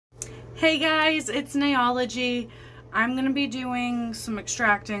Hey guys, it's Nayology. I'm going to be doing some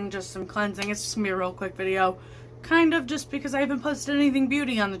extracting, just some cleansing. It's just going to be a real quick video. Kind of just because I haven't posted anything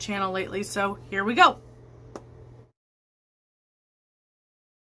beauty on the channel lately, so here we go.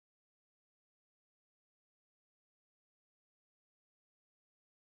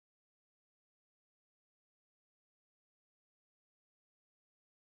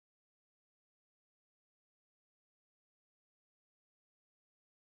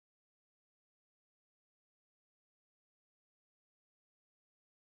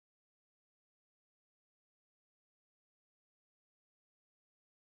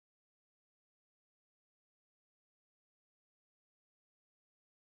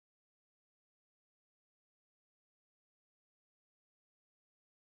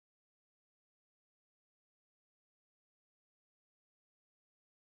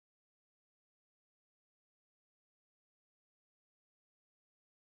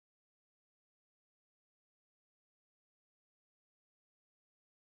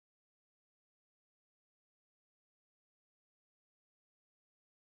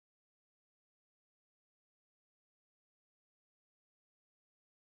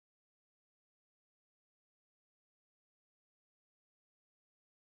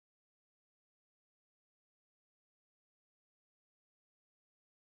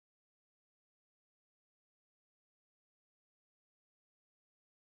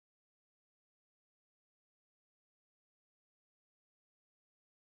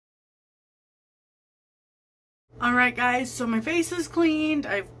 Alright guys, so my face is cleaned.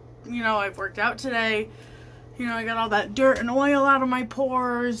 I've worked out today. I got all that dirt and oil out of my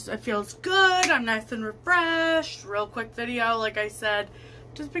pores. It feels good. I'm nice and refreshed. Real quick video, like I said,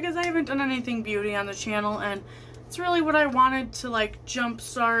 just because I haven't done anything beauty on the channel, and it's really what I wanted to like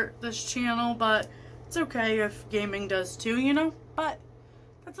jumpstart this channel, but it's okay if gaming does too, but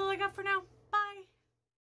that's all I got for now.